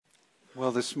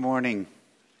Well, this morning,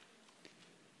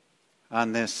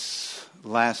 on this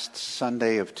last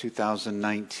Sunday of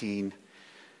 2019,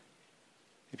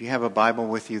 if you have a Bible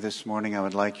with you this morning, I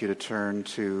would like you to turn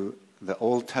to the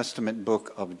Old Testament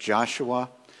book of Joshua,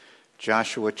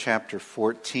 Joshua chapter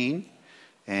 14,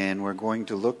 and we're going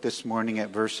to look this morning at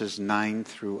verses 9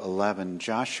 through 11.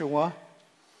 Joshua,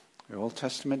 the Old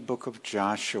Testament book of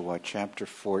Joshua, chapter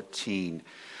 14.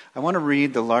 I want to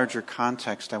read the larger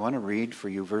context. I want to read for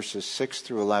you verses 6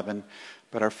 through 11,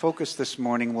 but our focus this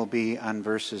morning will be on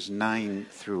verses 9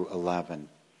 through 11.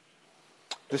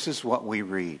 This is what we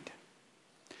read.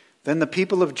 Then the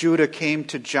people of Judah came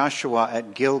to Joshua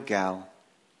at Gilgal,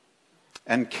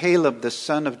 and Caleb the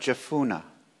son of Jephunneh,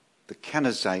 the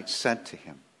Kenizzite, said to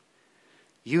him,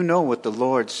 "You know what the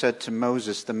Lord said to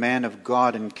Moses, the man of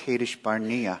God, in Kadesh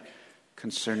Barnea,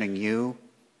 concerning you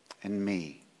and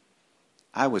me.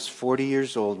 I was 40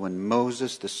 years old when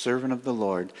Moses, the servant of the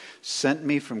Lord, sent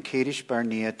me from Kadesh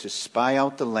Barnea to spy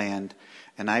out the land,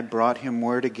 and I brought him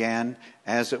word again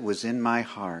as it was in my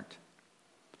heart.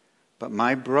 But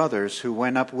my brothers who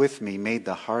went up with me made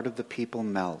the heart of the people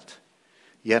melt.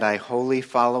 Yet I wholly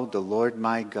followed the Lord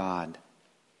my God.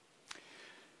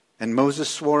 And Moses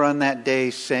swore on that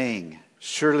day, saying,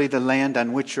 Surely the land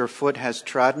on which your foot has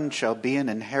trodden shall be an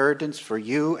inheritance for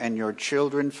you and your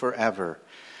children forever,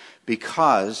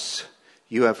 because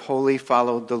you have wholly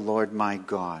followed the Lord my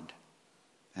God.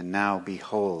 And now,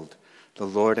 behold, the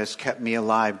Lord has kept me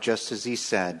alive, just as he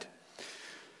said.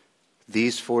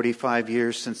 These 45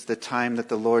 years since the time that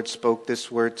the Lord spoke this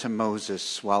word to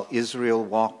Moses, while Israel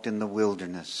walked in the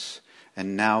wilderness.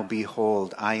 And now,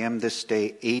 behold, I am this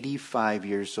day 85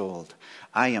 years old.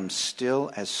 I am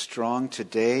still as strong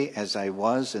today as I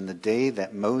was in the day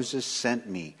that Moses sent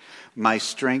me. My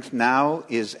strength now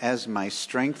is as my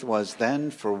strength was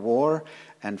then for war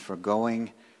and for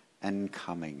going and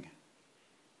coming."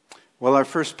 Well, our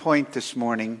first point this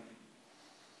morning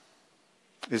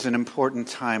is an important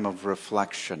time of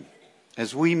reflection.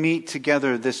 As we meet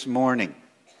together this morning,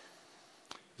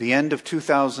 the end of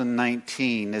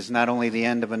 2019 is not only the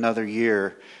end of another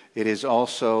year, it is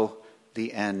also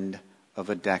the end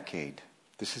of a decade.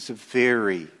 This is a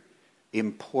very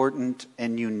important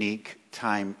and unique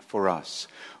time for us.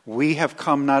 We have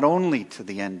come not only to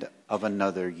the end of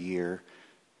another year,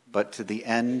 but to the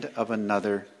end of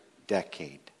another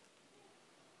decade.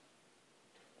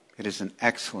 It is an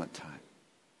excellent time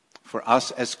for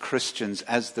us as Christians,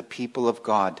 as the people of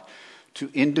God, to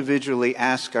individually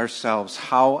ask ourselves,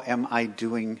 how am I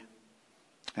doing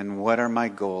and what are my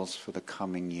goals for the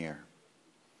coming year?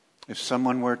 If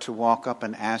someone were to walk up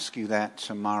and ask you that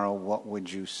tomorrow, what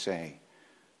would you say?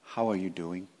 How are you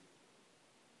doing?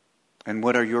 And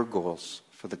what are your goals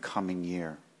for the coming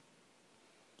year?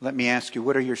 Let me ask you,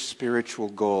 what are your spiritual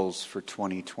goals for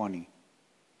 2020?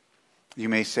 You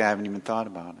may say, I haven't even thought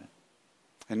about it.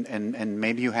 And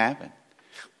maybe you haven't.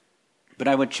 But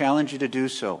I would challenge you to do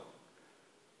so.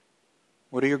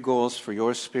 What are your goals for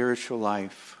your spiritual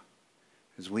life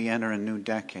as we enter a new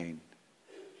decade,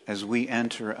 as we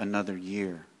enter another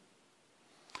year?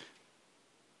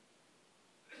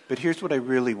 But here's what I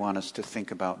really want us to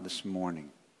think about this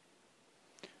morning.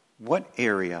 What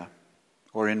area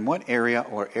or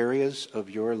areas of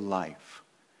your life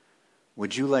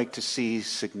would you like to see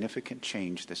significant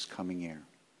change this coming year?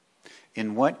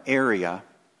 In what area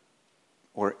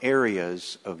or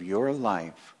areas of your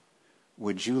life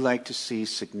would you like to see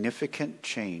significant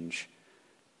change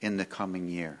in the coming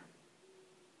year?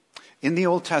 In the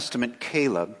Old Testament,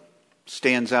 Caleb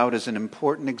stands out as an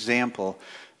important example,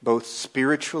 both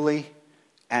spiritually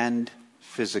and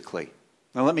physically.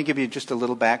 Now, let me give you just a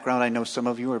little background. I know some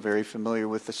of you are very familiar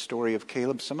with the story of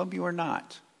Caleb. Some of you are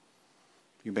not.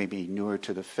 You may be newer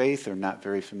to the faith or not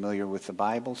very familiar with the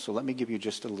Bible, so let me give you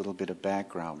just a little bit of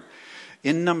background.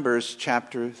 In Numbers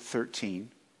chapter 13,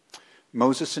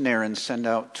 Moses and Aaron send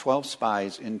out 12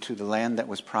 spies into the land that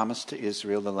was promised to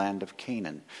Israel, the land of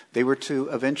Canaan. They were to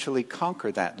eventually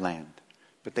conquer that land,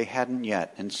 but they hadn't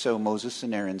yet. And so Moses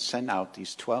and Aaron send out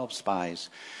these 12 spies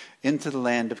into the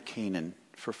land of Canaan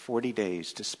for 40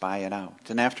 days to spy it out.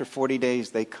 And after 40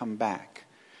 days, they come back.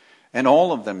 And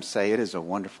all of them say, it is a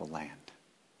wonderful land.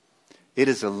 It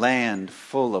is a land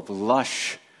full of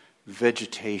lush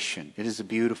vegetation. It is a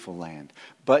beautiful land.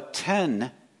 But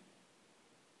 10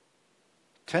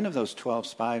 of those 12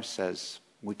 spies says,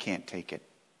 we can't take it.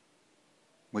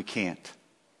 We can't.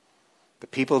 The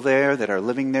people there that are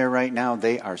living there right now,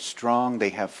 they are strong. They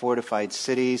have fortified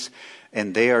cities,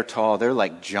 and they are tall. They're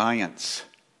like giants.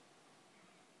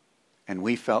 And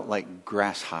we felt like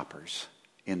grasshoppers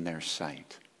in their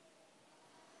sight.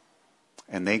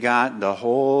 And they got the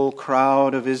whole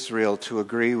crowd of Israel to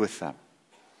agree with them.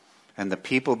 And the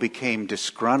people became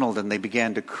disgruntled, and they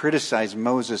began to criticize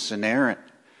Moses and Aaron,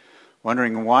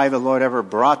 wondering why the Lord ever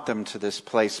brought them to this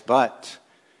place. But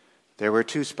there were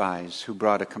two spies who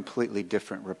brought a completely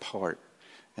different report,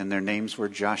 and their names were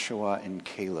Joshua and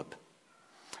Caleb.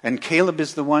 And Caleb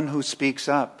is the one who speaks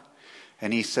up,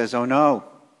 and he says, oh no.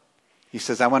 He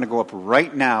says, I want to go up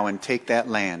right now and take that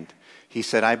land. He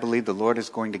said, I believe the Lord is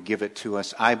going to give it to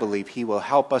us. I believe he will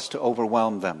help us to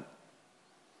overwhelm them.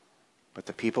 But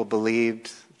the people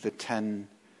believed the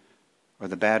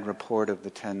bad report of the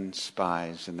 10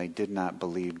 spies, and they did not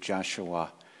believe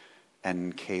Joshua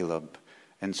and Caleb.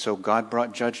 And so God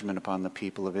brought judgment upon the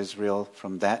people of Israel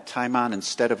from that time on.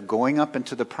 Instead of going up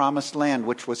into the promised land,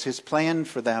 which was his plan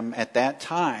for them at that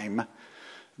time,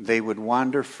 they would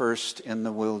wander first in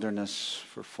the wilderness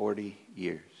for 40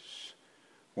 years.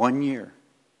 1 year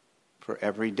for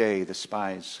every day the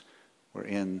spies were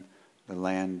in the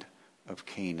land of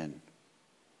Canaan.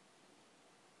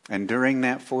 And during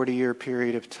that 40-year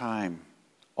period of time,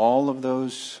 all of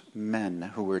those men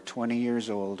who were 20 years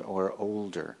old or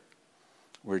older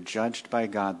were judged by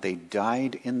God. They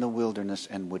died in the wilderness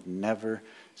and would never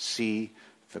see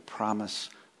the promised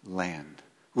land,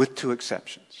 with two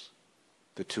exceptions.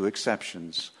 The two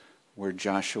exceptions were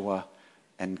Joshua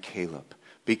and Caleb.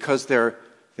 Because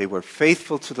they were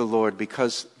faithful to the Lord,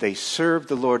 because they served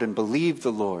the Lord and believed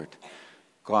the Lord,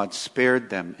 God spared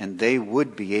them, and they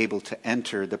would be able to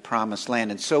enter the promised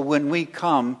land. And so when we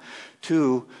come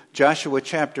to Joshua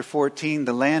chapter 14,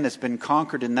 the land has been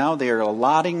conquered, and now they are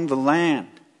allotting the land.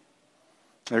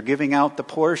 They're giving out the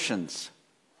portions.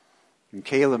 And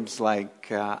Caleb's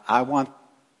like, I want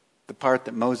the part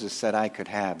that Moses said I could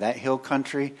have. That hill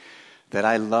country that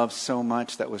I love so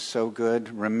much, that was so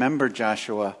good. Remember,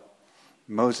 Joshua,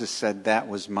 Moses said, that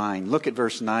was mine. Look at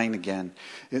verse 9 again.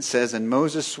 It says, and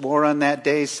Moses swore on that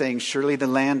day, saying, surely the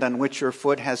land on which your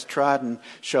foot has trodden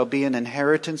shall be an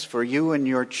inheritance for you and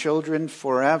your children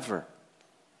forever.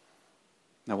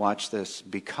 Now watch this.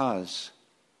 Because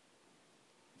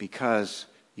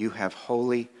you have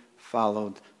wholly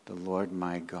followed the Lord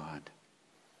my God.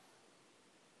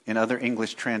 In other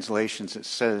English translations, it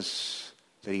says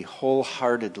that he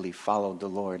wholeheartedly followed the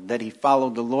Lord, that he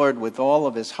followed the Lord with all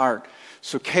of his heart.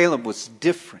 So Caleb was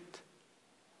different.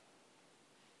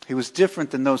 He was different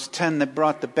than those 10 that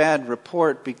brought the bad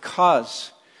report,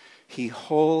 because he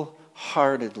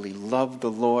wholeheartedly loved the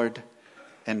Lord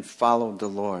and followed the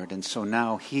Lord. And so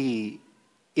now he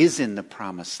is in the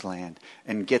promised land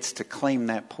and gets to claim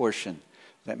that portion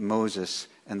that Moses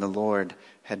and the Lord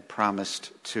had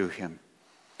promised to him.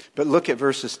 But look at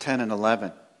verses 10 and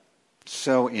 11.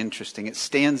 So interesting. It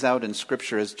stands out in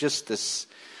Scripture as just this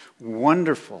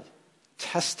wonderful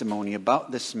testimony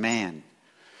about this man.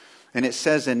 And it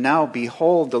says, and now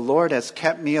behold, the Lord has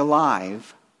kept me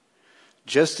alive,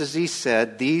 just as he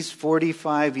said, these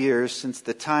 45 years since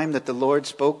the time that the Lord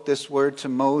spoke this word to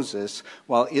Moses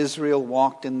while Israel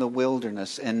walked in the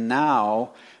wilderness. And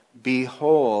now,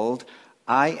 behold,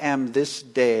 I am this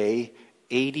day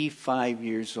 85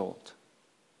 years old.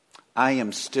 I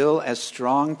am still as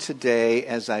strong today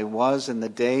as I was in the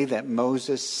day that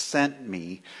Moses sent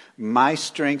me. My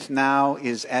strength now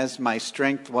is as my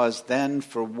strength was then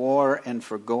for war and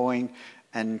for going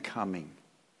and coming.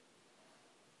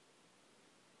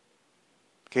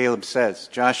 Caleb says,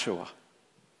 Joshua,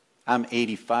 I'm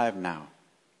 85 now.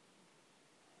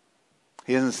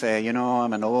 He doesn't say,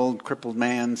 I'm an old crippled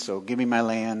man, so give me my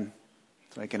land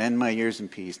so I can end my years in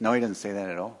peace. No, he doesn't say that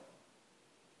at all.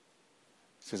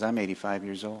 He says, I'm 85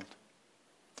 years old.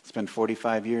 It's been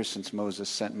 45 years since Moses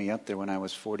sent me up there when I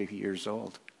was 40 years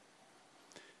old.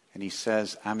 And he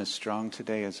says, I'm as strong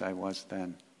today as I was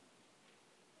then.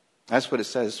 That's what it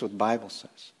says. That's what the Bible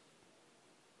says.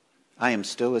 I am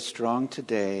still as strong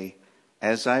today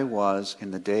as I was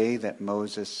in the day that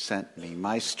Moses sent me.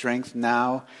 My strength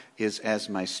now is as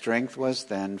my strength was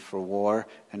then for war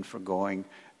and for going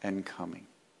and coming.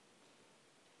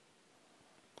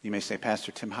 You may say,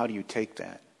 Pastor Tim, how do you take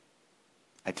that?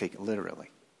 I take it literally.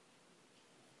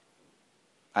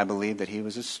 I believe that he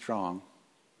was as strong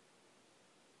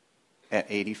at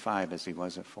 85 as he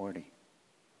was at 40.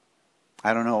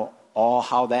 I don't know all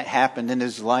how that happened in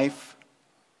his life,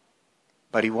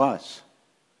 but he was.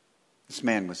 This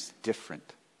man was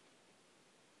different.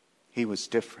 He was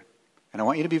different. And I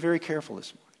want you to be very careful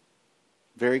this morning.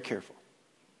 Very careful.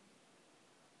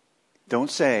 Don't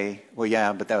say, well,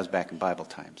 yeah, but that was back in Bible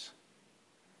times.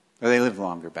 Or they lived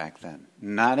longer back then.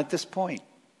 Not at this point.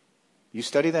 You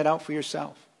study that out for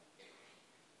yourself.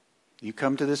 You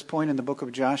come to this point in the book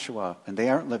of Joshua, and they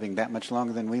aren't living that much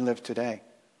longer than we live today.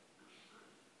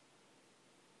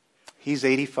 He's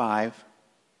 85,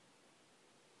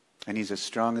 and he's as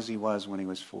strong as he was when he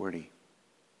was 40.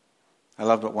 I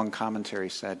loved what one commentary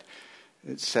said.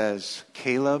 It says,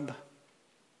 Caleb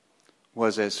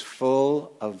was as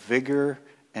full of vigor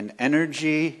and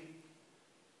energy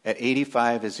at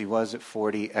 85 as he was at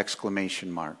 40,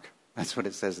 exclamation mark. That's what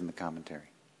it says in the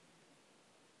commentary.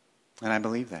 And I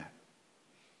believe that.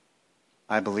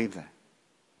 I believe that.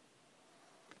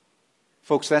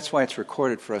 Folks, that's why it's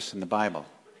recorded for us in the Bible.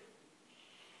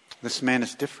 This man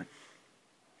is different.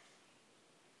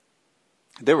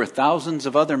 There were thousands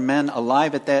of other men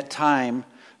alive at that time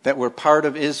that were part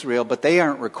of Israel, but they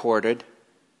aren't recorded.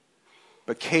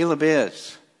 But Caleb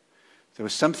is. There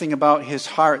was something about his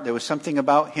heart. There was something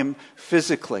about him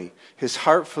physically. His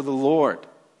heart for the Lord.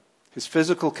 His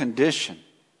physical condition.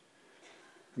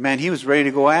 Man, he was ready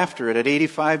to go after it at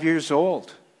 85 years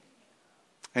old.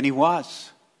 And he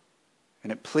was.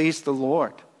 And it pleased the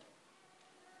Lord.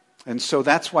 And so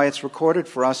that's why it's recorded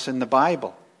for us in the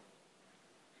Bible.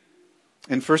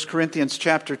 In 1 Corinthians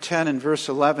chapter 10 and verse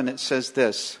 11, it says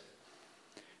this.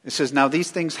 It says, now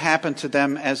these things happened to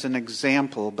them as an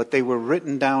example, but they were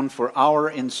written down for our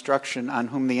instruction, on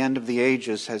whom the end of the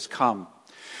ages has come.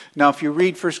 Now, if you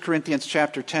read 1 Corinthians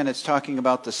chapter 10, it's talking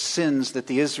about the sins that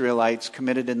the Israelites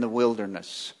committed in the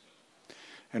wilderness.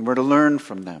 And we're to learn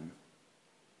from them.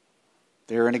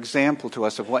 They're an example to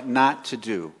us of what not to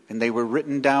do, and they were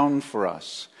written down for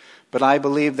us. But I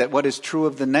believe that what is true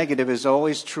of the negative is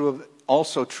always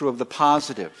also true of the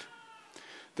positive.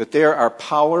 That there are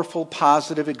powerful,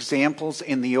 positive examples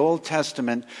in the Old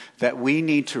Testament that we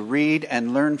need to read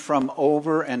and learn from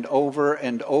over and over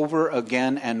and over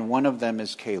again, and one of them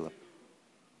is Caleb.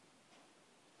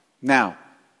 Now,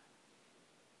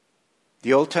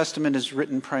 the Old Testament is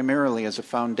written primarily as a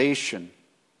foundation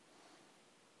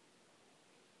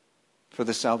for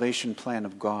the salvation plan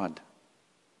of God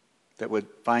that would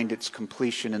find its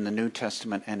completion in the New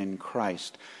Testament and in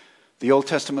Christ. The Old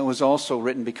Testament was also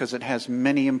written because it has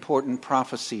many important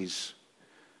prophecies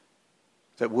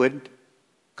that would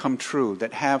come true,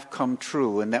 that have come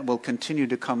true, and that will continue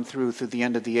to come through the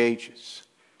end of the ages.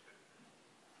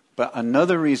 But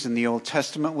another reason the Old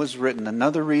Testament was written,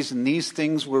 another reason these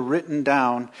things were written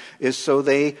down, is so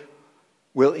they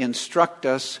will instruct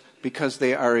us, because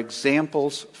they are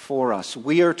examples for us.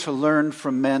 We are to learn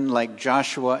from men like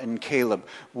Joshua and Caleb.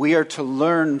 We are to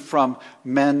learn from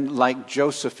men like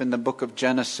Joseph in the book of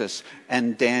Genesis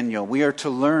and Daniel. We are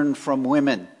to learn from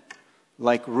women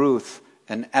like Ruth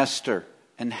and Esther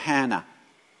and Hannah.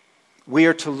 We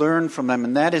are to learn from them,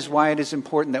 and that is why it is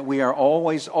important that we are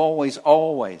always, always,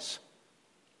 always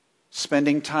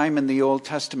spending time in the Old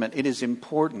Testament. It is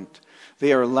important.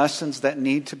 They are lessons that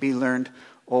need to be learned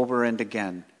over and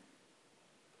again.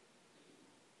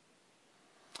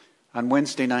 On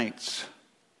Wednesday nights,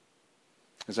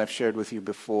 as I've shared with you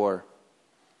before,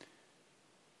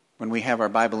 when we have our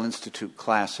Bible Institute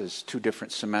classes, 2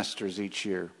 different semesters each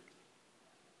year,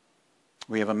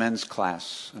 we have a men's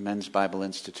class, a men's Bible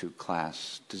Institute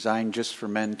class, designed just for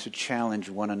men to challenge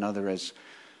one another as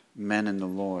men in the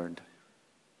Lord.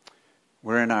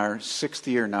 We're in our 6th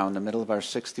year now. In the middle of our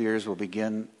 6th years, we'll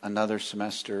begin another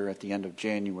semester at the end of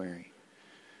January.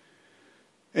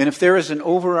 And if there is an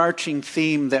overarching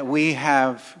theme that we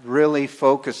have really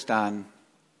focused on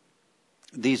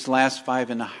these last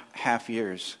 5.5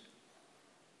 years,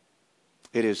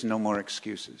 it is no more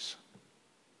excuses.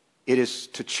 It is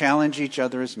to challenge each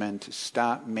other as men to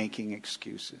stop making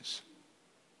excuses.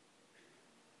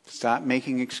 Stop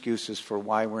making excuses for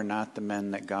why we're not the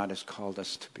men that God has called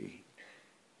us to be.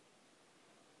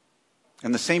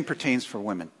 And the same pertains for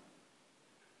women.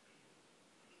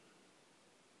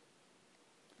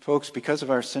 Folks, because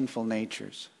of our sinful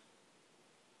natures,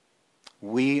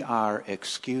 we are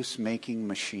excuse-making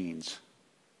machines.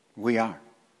 We are.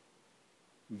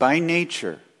 By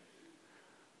nature,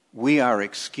 we are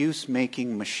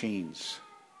excuse-making machines.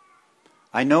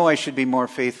 I know I should be more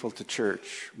faithful to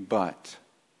church, but.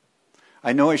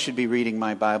 I know I should be reading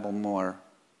my Bible more,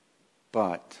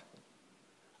 but.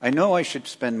 I know I should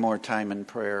spend more time in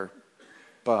prayer,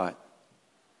 but.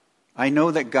 I know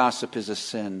that gossip is a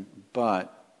sin,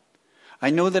 but. I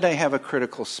know that I have a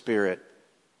critical spirit,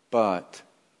 but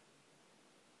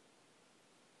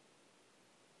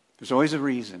there's always a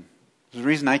reason. There's a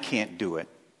reason I can't do it.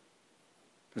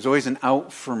 There's always an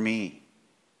out for me.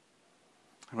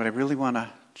 And what I really want to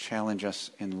challenge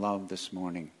us in love this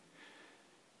morning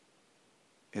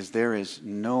is there is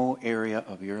no area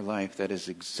of your life that is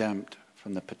exempt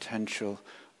from the potential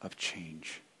of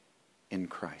change in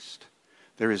Christ.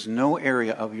 There is no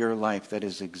area of your life that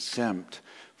is exempt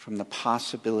from the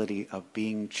possibility of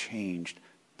being changed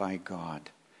by God.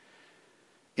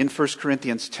 In 1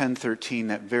 Corinthians 10:13,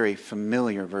 that very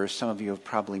familiar verse, some of you have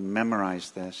probably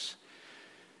memorized this.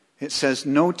 It says,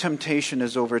 "No temptation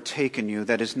has overtaken you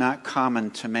that is not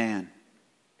common to man.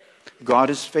 God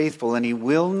is faithful, and He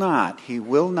will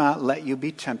not let you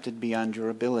be tempted beyond your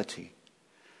ability.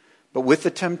 But with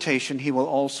the temptation, He will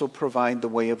also provide the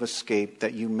way of escape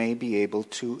that you may be able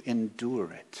to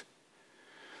endure it."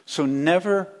 So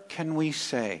never can we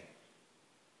say,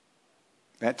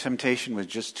 that temptation was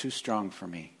just too strong for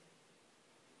me.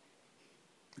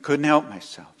 I couldn't help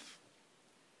myself.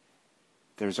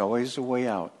 There's always a way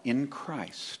out. In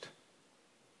Christ,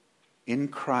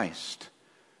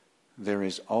 there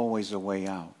is always a way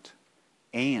out.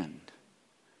 And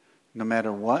no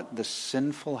matter what the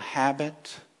sinful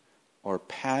habit or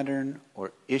pattern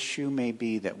or issue may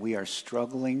be that we are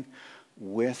struggling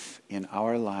with in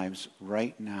our lives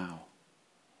right now,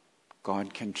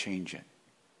 God can change it.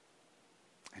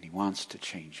 And He wants to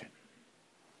change it.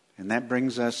 And that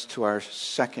brings us to our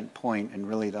second point and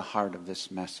really the heart of this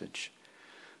message.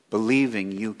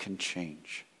 Believing you can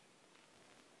change.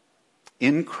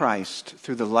 In Christ,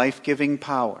 through the life-giving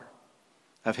power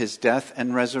of His death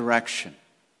and resurrection,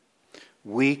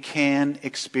 we can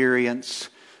experience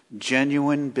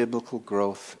genuine biblical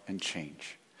growth and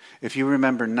change. If you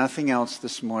remember nothing else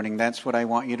this morning, that's what I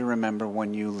want you to remember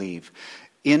when you leave.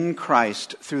 In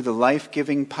Christ, through the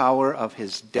life-giving power of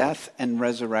His death and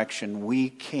resurrection, we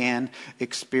can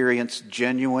experience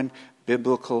genuine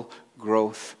biblical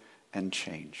growth and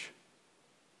change.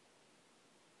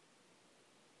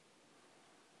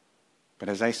 But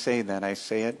as I say that, I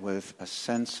say it with a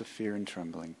sense of fear and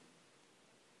trembling.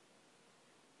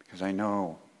 Because I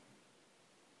know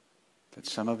that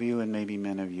some of you and maybe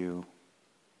many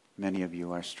of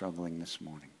you are struggling this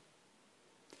morning.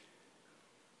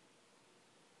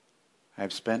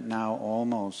 I've spent now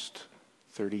almost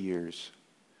 30 years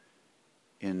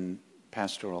in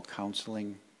pastoral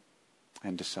counseling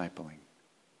and discipling.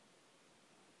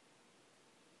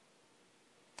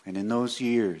 And in those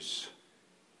years,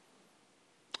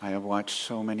 I have watched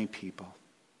so many people,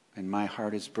 and my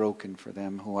heart is broken for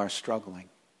them who are struggling.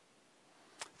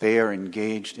 They are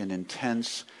engaged in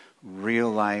intense,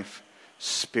 real-life,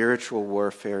 spiritual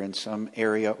warfare in some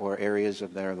area or areas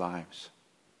of their lives.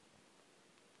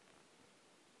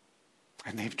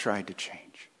 And they've tried to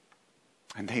change.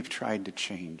 And they've tried to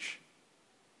change.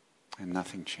 And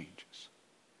nothing changes.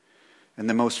 And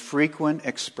the most frequent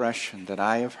expression that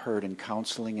I have heard in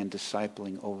counseling and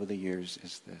discipling over the years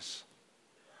is this: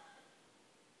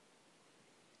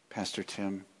 "Pastor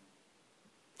Tim,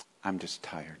 I'm just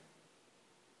tired.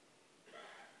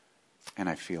 And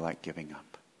I feel like giving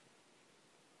up.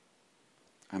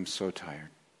 I'm so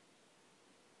tired.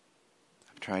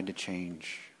 I've tried to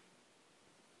change.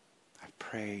 I've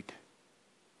prayed.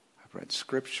 I've read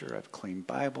scripture. I've claimed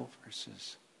Bible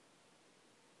verses.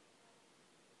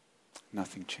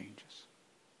 Nothing changes.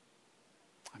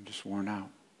 I'm just worn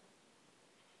out.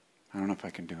 I don't know if I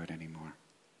can do it anymore."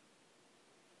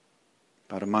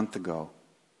 About a month ago,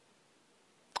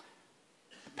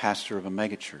 the pastor of a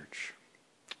megachurch,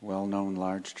 well-known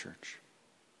large church,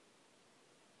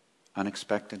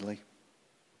 unexpectedly,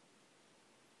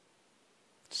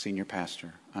 senior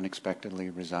pastor, unexpectedly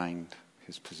resigned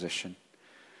his position.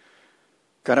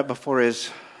 Got up before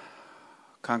his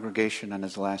congregation on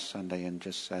his last Sunday and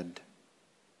just said,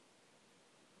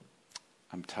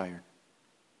 "I'm tired.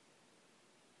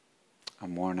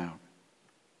 I'm worn out.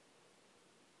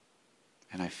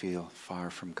 And I feel far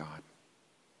from God."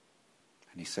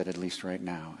 And he said, "At least right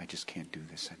now, I just can't do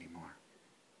this anymore."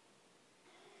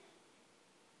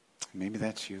 Maybe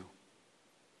that's you.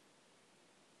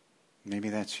 Maybe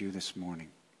that's you this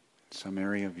morning, in some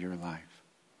area of your life.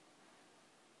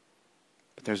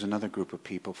 But there's another group of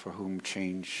people for whom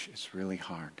change is really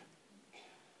hard.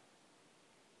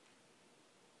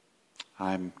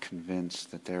 I'm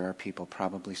convinced that there are people,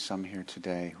 probably some here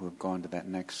today, who have gone to that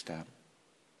next step.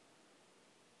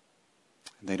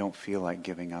 They don't feel like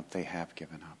giving up. They have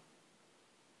given up.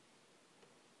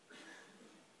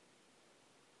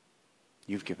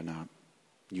 You've given up.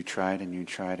 You tried and you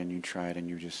tried and you tried and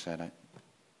you just said, "I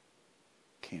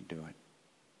can't do it.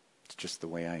 It's just the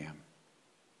way I am."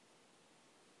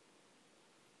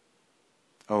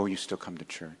 Oh, you still come to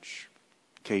church.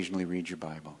 Occasionally read your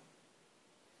Bible.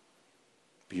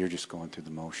 But you're just going through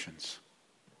the motions.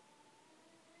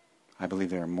 I believe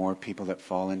there are more people that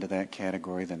fall into that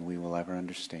category than we will ever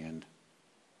understand.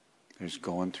 They're just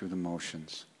going through the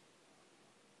motions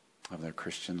of their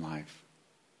Christian life.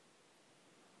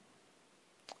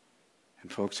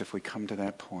 And folks, if we come to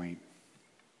that point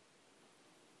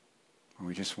where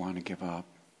we just want to give up,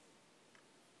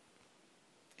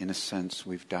 in a sense,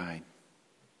 we've died.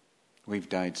 We've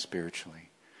died spiritually.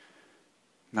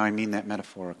 Now, I mean that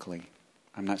metaphorically.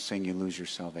 I'm not saying you lose your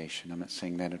salvation. I'm not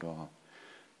saying that at all.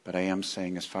 But I am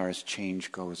saying, as far as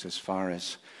change goes, as far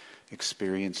as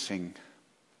experiencing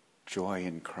joy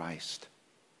in Christ,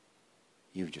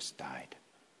 you've just died.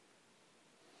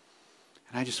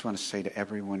 And I just want to say to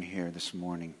everyone here this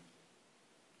morning,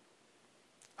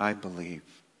 I believe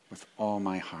with all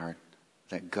my heart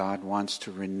that God wants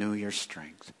to renew your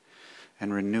strength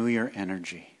and renew your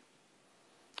energy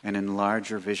and enlarge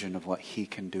your vision of what He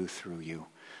can do through you,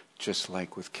 just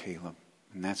like with Caleb.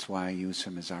 And that's why I use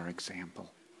him as our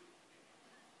example.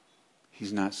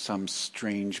 He's not some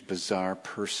strange, bizarre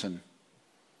person.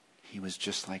 He was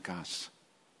just like us.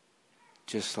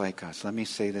 Just like us. Let me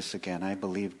say this again. I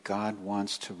believe God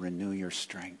wants to renew your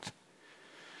strength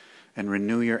and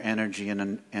renew your energy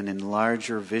and enlarge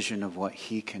your vision of what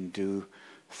He can do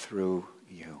through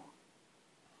you.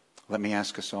 Let me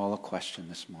ask us all a question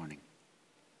this morning.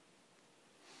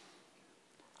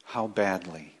 How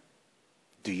badly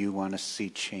do you want to see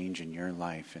change in your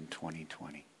life in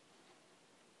 2020?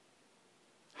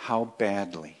 How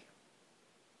badly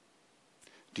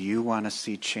do you want to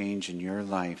see change in your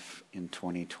life in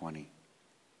 2020?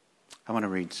 I want to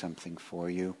read something for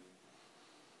you.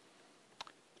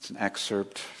 It's an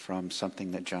excerpt from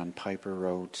something that John Piper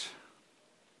wrote.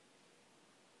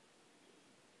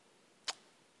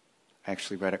 I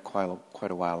actually read it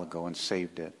quite a while ago and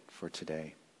saved it for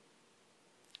today.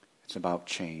 It's about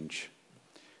change.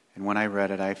 And when I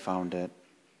read it, I found it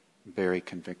very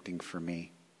convicting for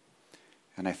me.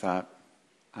 And I thought,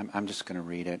 I'm just going to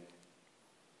read it.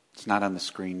 It's not on the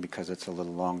screen because it's a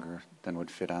little longer than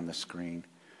would fit on the screen.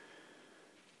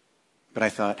 But I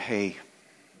thought, hey,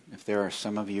 if there are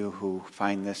some of you who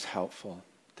find this helpful,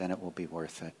 then it will be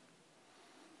worth it.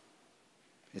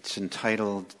 It's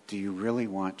entitled, Do You Really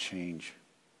Want Change?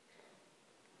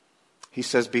 He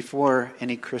says, before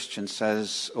any Christian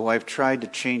says, oh, I've tried to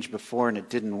change before and it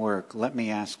didn't work, let me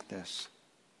ask this.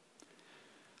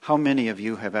 How many of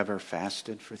you have ever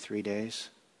fasted for 3 days?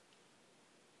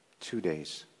 2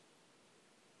 days?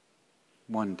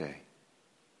 1 day?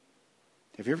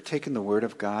 Have you ever taken the Word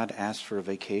of God, asked for a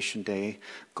vacation day,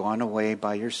 gone away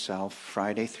by yourself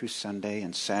Friday through Sunday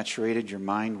and saturated your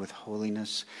mind with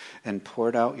holiness and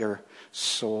poured out your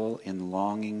soul in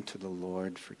longing to the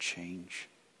Lord for change?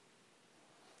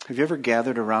 Have you ever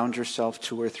gathered around yourself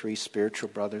 2 or 3 spiritual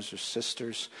brothers or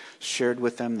sisters, shared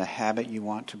with them the habit you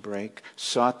want to break,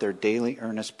 sought their daily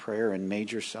earnest prayer, and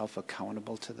made yourself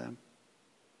accountable to them?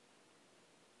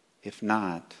 If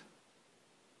not,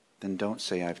 then don't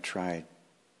say I've tried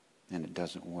and it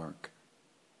doesn't work.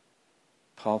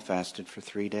 Paul fasted for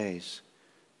 3 days.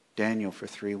 Daniel for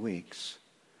 3 weeks.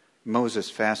 Moses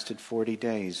fasted 40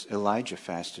 days. Elijah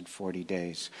fasted 40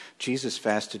 days. Jesus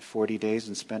fasted 40 days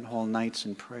and spent whole nights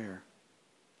in prayer.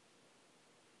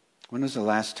 When was the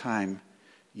last time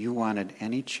you wanted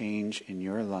any change in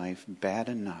your life bad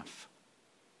enough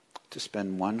to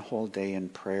spend 1 whole day in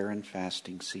prayer and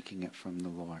fasting, seeking it from the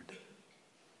Lord?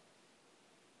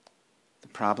 The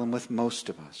problem with most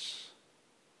of us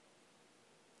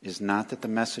is not that the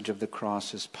message of the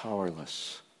cross is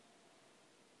powerless,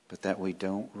 but that we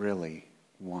don't really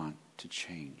want to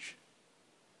change.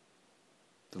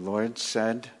 The Lord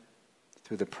said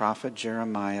through the prophet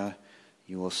Jeremiah,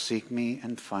 you will seek me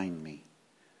and find me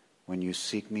when you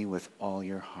seek me with all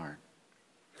your heart.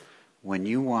 When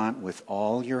you want with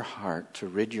all your heart to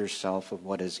rid yourself of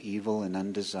what is evil and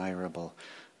undesirable,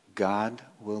 God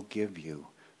will give you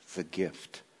the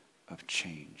gift of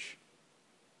change.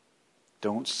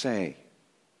 Don't say,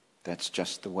 that's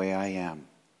just the way I am.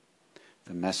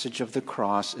 The message of the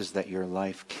cross is that your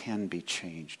life can be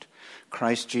changed.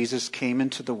 Christ Jesus came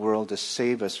into the world to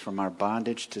save us from our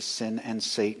bondage to sin and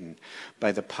Satan.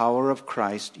 By the power of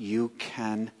Christ, you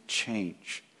can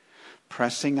change.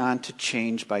 Pressing on to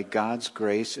change by God's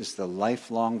grace is the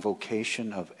lifelong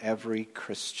vocation of every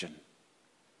Christian.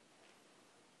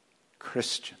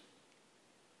 Christian.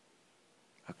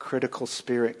 A critical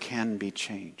spirit can be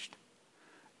changed.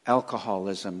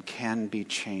 Alcoholism can be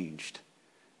changed.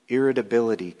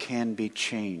 Irritability can be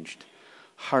changed.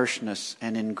 Harshness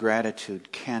and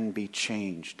ingratitude can be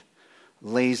changed.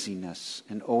 Laziness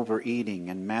and overeating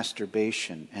and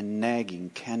masturbation and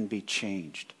nagging can be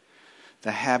changed.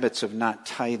 The habits of not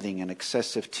tithing and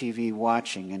excessive TV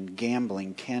watching and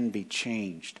gambling can be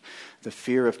changed. The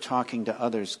fear of talking to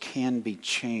others can be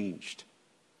changed.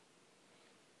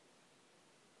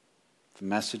 The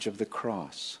message of the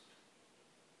cross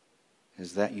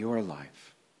is that your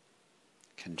life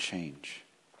can change.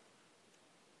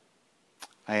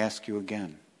 I ask you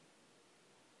again,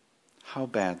 How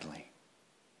badly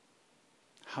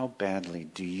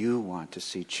do you want to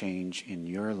see change in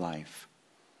your life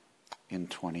in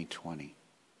 2020?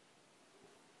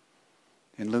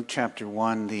 In Luke chapter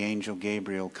 1, the angel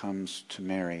Gabriel comes to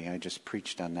Mary. I just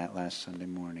preached on that last Sunday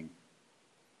morning.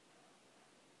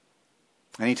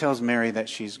 And he tells Mary that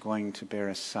she's going to bear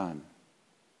a son.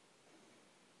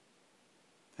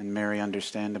 And Mary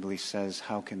understandably says,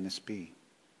 "How can this be,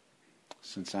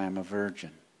 since I am a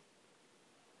virgin?"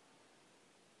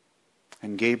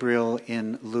 And Gabriel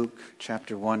in Luke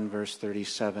chapter 1, verse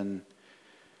 37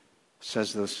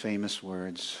 says those famous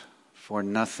words, "For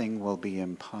nothing will be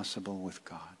impossible with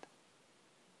God."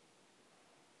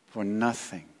 For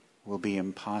nothing will be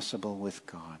impossible with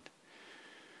God.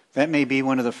 That may be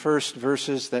one of the first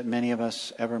verses that many of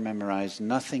us ever memorize.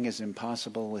 Nothing is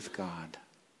impossible with God.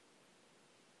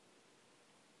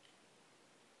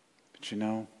 But you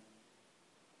know,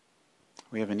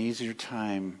 we have an easier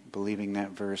time believing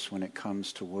that verse when it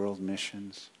comes to world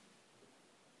missions,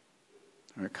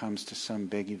 or it comes to some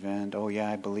big event. Oh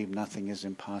yeah, I believe nothing is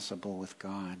impossible with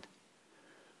God.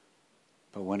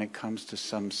 But when it comes to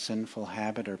some sinful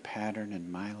habit or pattern in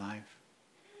my life,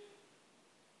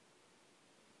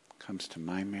 comes to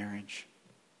my marriage,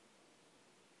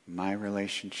 my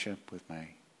relationship with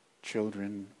my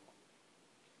children,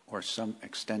 or some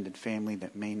extended family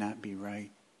that may not be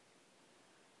right,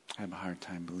 I have a hard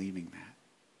time believing that.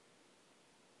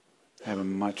 I have a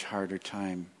much harder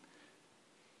time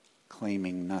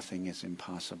claiming nothing is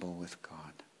impossible with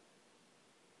God.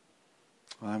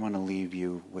 Well, I want to leave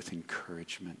you with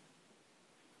encouragement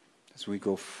as we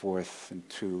go forth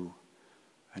into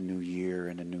a new year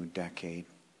and a new decade.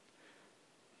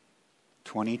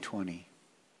 2020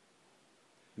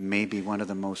 may be one of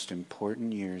the most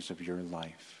important years of your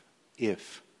life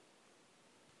if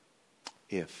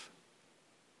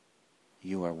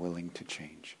you are willing to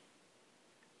change.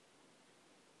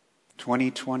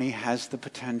 2020 has the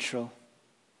potential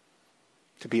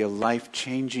to be a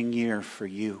life-changing year for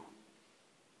you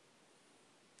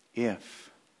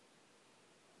if,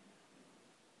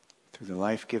 through the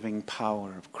life-giving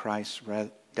power of Christ's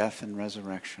death and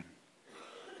resurrection,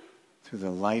 through the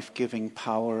life-giving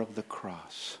power of the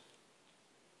cross,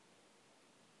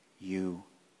 you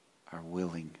are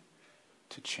willing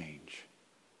to change.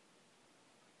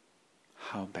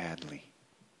 How badly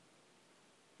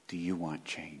do you want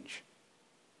change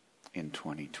in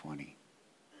 2020?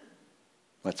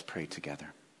 Let's pray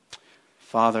together.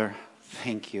 Father,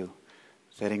 thank you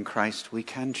that in Christ we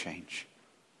can change.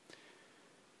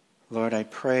 Lord, I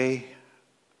pray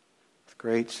with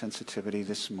great sensitivity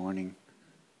this morning.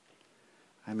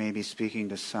 I may be speaking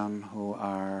to some who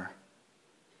are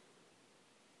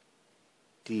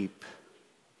deep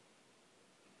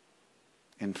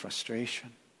in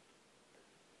frustration.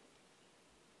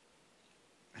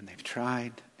 And they've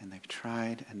tried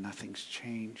and nothing's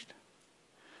changed.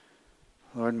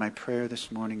 Lord, my prayer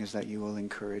this morning is that you will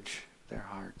encourage their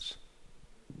hearts.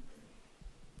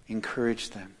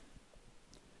 Encourage them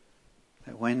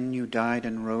that when you died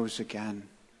and rose again,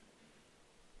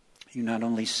 you not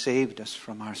only saved us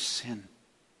from our sin,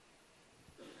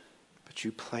 but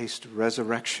you placed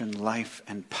resurrection, life,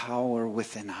 and power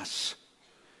within us.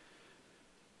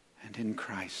 And in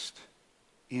Christ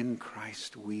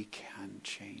we can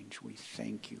change. We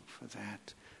thank you for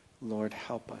that. Lord,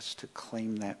 help us to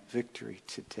claim that victory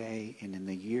today and in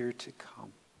the year to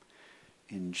come.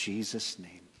 In Jesus'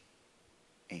 name,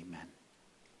 amen.